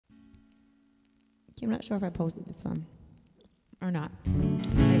I'm not sure if I posted this one or not.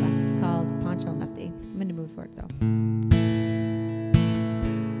 Anyway, it's called Poncho and Lefty. I'm in the mood for it, so.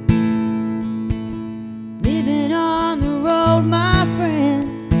 Living on the road, my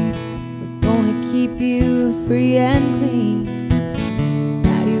friend, was gonna keep you free and clean.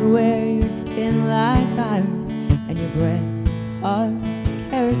 Now you wear your skin like iron, and your breath is hard as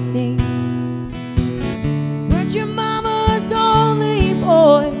kerosene. Weren't your mama's only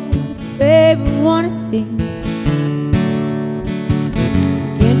boy, favorite one to sing? She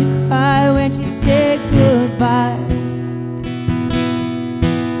began to cry when she said goodbye.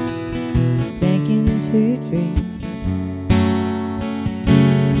 Sank into your dreams.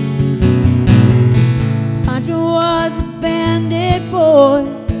 Poncho was a bandit boy,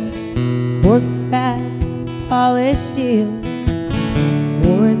 his horse was fast as polished steel.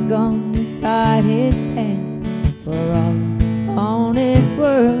 War is gone inside his pants for all honest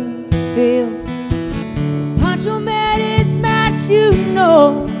world to feel. Poncho met his match, you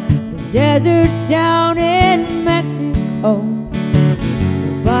know, the deserts down in Mexico.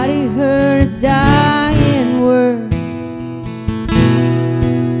 Nobody heard his dying words,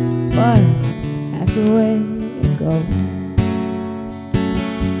 but that's the way it goes.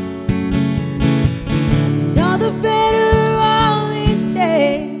 And all the federally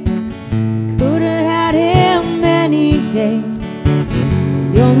say could have had him any day.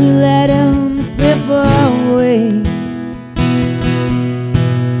 You only let him slip away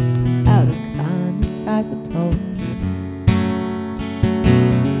out of kindness, I suppose.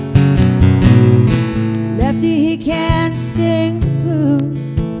 Lefty, he can't sing the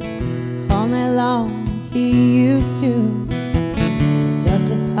blues all night long he used to. Just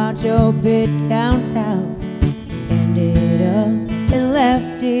a Poncho bit down south ended up in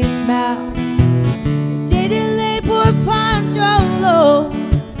Lefty's mouth. The day they laid poor Poncho low,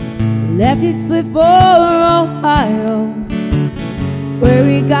 Lefty split for Ohio, where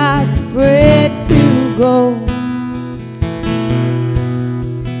he got the bread to go.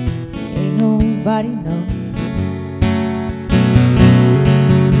 Ain't nobody knows.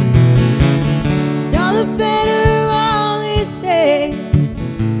 All the federally say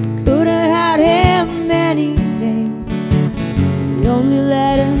could have had him any day. You only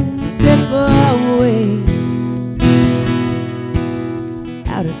let him slip away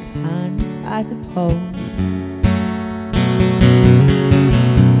out of kindness, I suppose.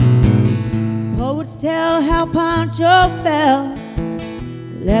 Poets tell how Poncho fell.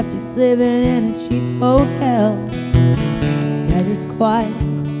 Lefty's living in a cheap hotel. Desert's quiet,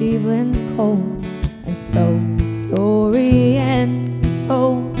 Cleveland's cold, and so the story ends with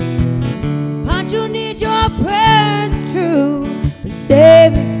told. Poncho needs your prayers true, but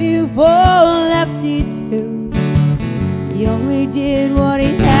save a few for Lefty too. He only did what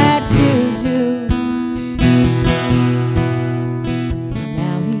he had to do.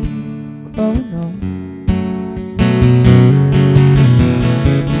 Now he's grown old.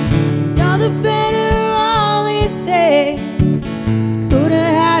 And all the federally say could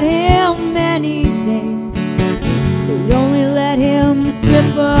have had him any day. They only let him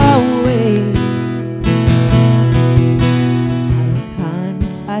slip away out of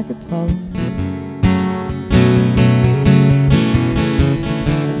kindness, I suppose.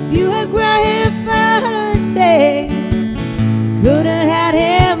 Could have had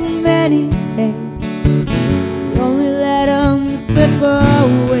him any day. You only let him slip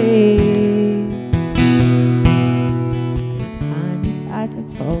away. Kindness, I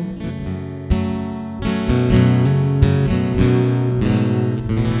suppose.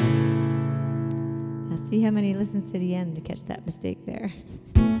 Now see how many listens to the end to catch that mistake there.